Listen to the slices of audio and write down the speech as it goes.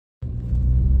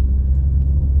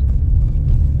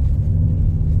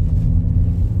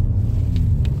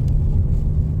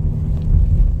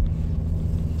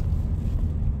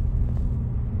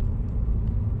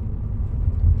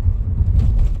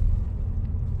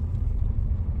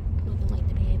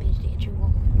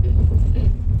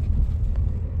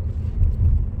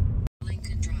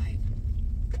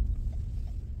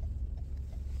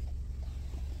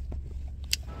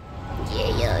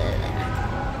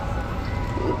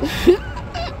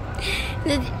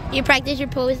You practice your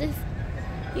poses?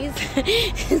 Is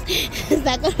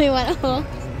that gonna be one of them?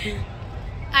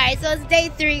 Alright, so it's day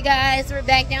 3, guys. We're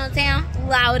back downtown.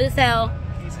 Loud as hell.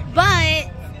 But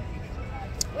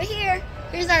we're here.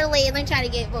 Here's our lead. I'm trying to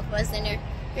get both of us in there.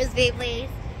 Here's Beyblade.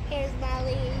 Here's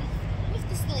Molly. What's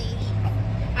the sleeve?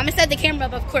 I'm gonna set the camera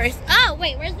up, of course. Oh,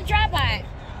 wait, where's the tripod?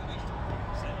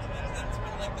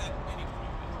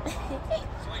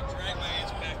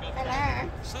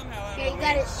 Somehow here, you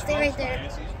got it. Stay right there.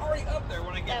 It's already up there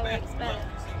when I get back.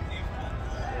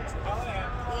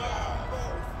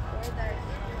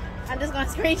 I'm just gonna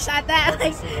screenshot that.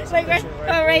 Like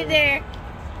right there.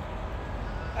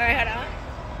 Alright, hold on.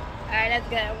 Alright, that's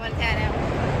good. I want that out.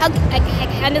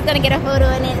 Okay, I'm just gonna get a photo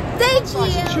in it. Thank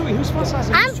you. Chewy, who's fun size?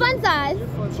 I'm fun size.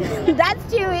 That's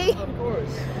Chewy. Of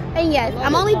course. And yes,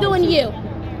 I'm only doing you.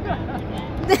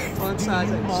 Fun size.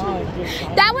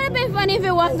 That would have been funny if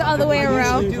it was the other way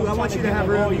around. Dude, I want you to have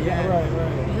room. Yeah. Right.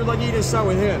 You're lucky you didn't start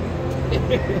with him.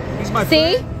 He's my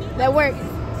See? friend. That works.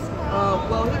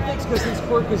 Well, he thinks because his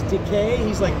quirk is decay,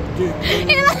 he's like, dude. And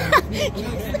if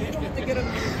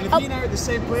he and I are at the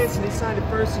same place and he signed it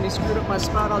first and he screwed up my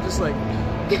spot, I'll just like,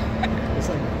 it's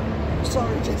like,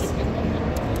 sorry, just.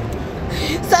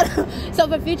 So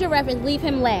for future reference, leave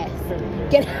him last.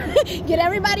 Get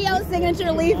everybody else's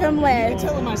signature, leave him last.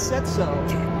 Tell him I said so.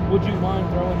 Would you mind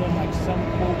throwing in like some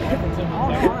cool reference in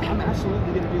there? I'm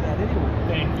absolutely gonna do that anyway.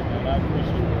 Thank you, man. I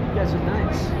appreciate it. You guys are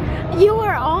nice. You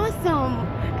are awesome.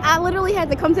 I literally had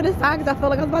to come to the side because I felt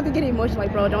like I was about to get emotional.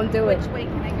 Like, bro, don't do it. Which way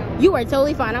can I go? You are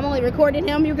totally fine. I'm only recording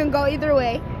him. You can go either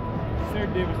way.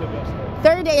 Third day was the best day.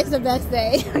 Third day is the best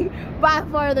day. By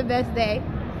far the best day.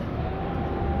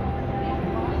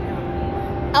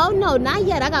 Oh no, not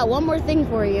yet. I got one more thing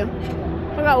for you.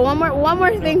 I got one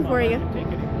more thing for you.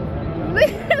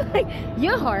 Like,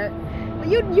 your heart.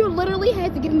 You literally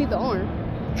had to give me the arm.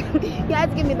 You had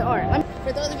to give me the arm.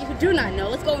 For those of you who do not know,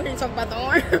 let's go over here and talk about the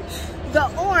arm. The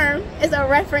arm is a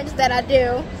reference that I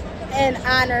do in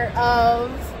honor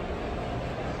of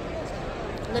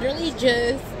literally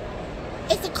just,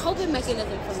 it's a coping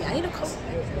mechanism for me. I need a coping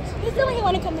mechanism. He's still like he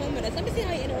want to come in with us. Let me see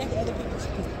how you interact with other people.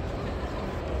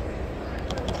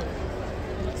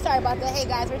 Sorry about that. Hey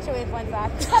guys, we're chewing fun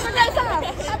size. Have a great time.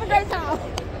 Have a great time.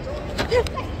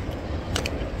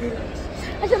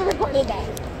 I should have recorded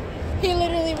that. He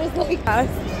literally was like,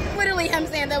 literally him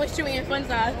saying that was Chewy and fun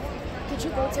size. Could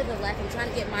you go to the left? I'm trying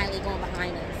to get Miley going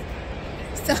behind us.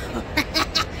 So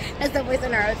that's the voice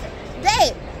in her.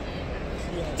 Dave,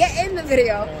 get in the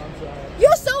video.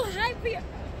 You're so happy.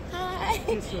 Hi.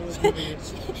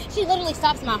 She literally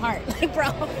stops my heart. Like, bro.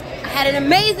 I had an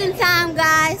amazing time,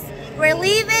 guys. We're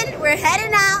leaving. We're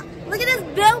heading out. Look at this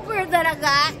billboard that I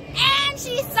got. And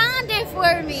she signed it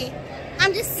for me.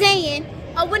 I'm just saying,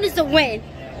 a win is a win.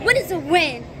 Win is a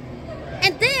win.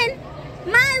 And then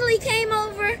Miley came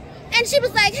over and she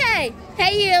was like, hey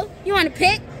you want a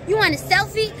pic? You want a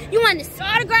selfie? You want this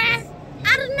autograph?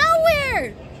 Out of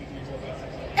nowhere.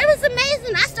 It was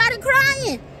amazing. I started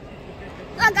crying.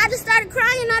 Look, I just started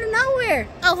crying out of nowhere.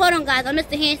 Oh, hold on, guys. I missed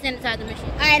the hand sanitizer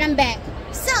machine. All right, I'm back.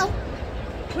 So,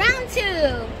 round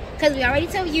 2. Because we already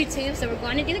told YouTube, so we're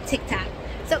going to do a TikTok.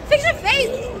 So, fix your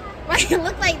face. Why do you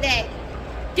look like that?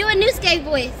 Do a new skate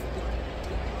voice.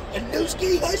 A new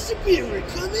ski high superior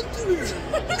coming through.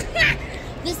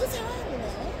 This is how I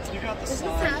look. You got the This is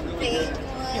sign. how they look.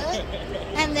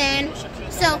 And then,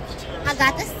 so I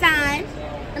got the sign.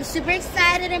 I'm super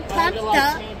excited and pumped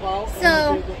up. So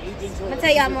I'm gonna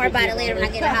tell y'all more about it later when I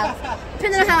get in the house.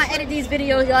 Depending on how I edit these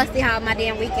videos, y'all see how my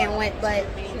damn weekend went. But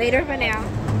later for now.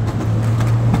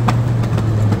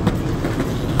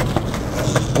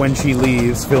 When she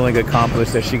leaves, feeling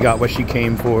accomplished that she got what she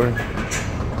came for.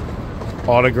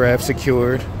 Autograph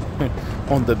secured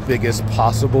on the biggest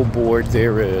possible board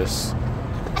there is.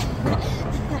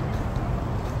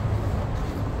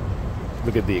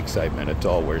 Look at the excitement. It's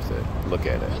all worth it. Look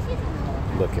at it.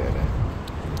 Look at it.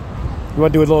 You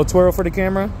want to do a little twirl for the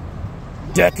camera?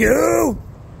 Deku!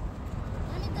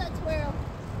 Let me do a twirl.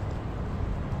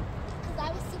 Because I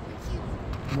was super cute.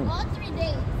 All 3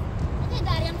 days. Okay,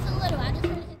 Daddy, I'm too little. I just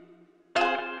heard it.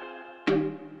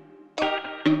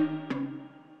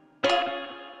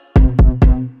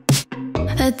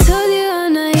 I told you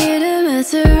I'm not here to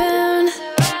mess around,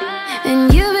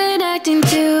 and you've been acting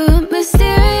too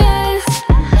mysterious.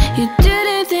 You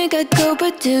didn't think I'd go,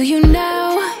 but do you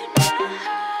now?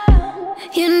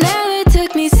 You never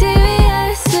took me seriously.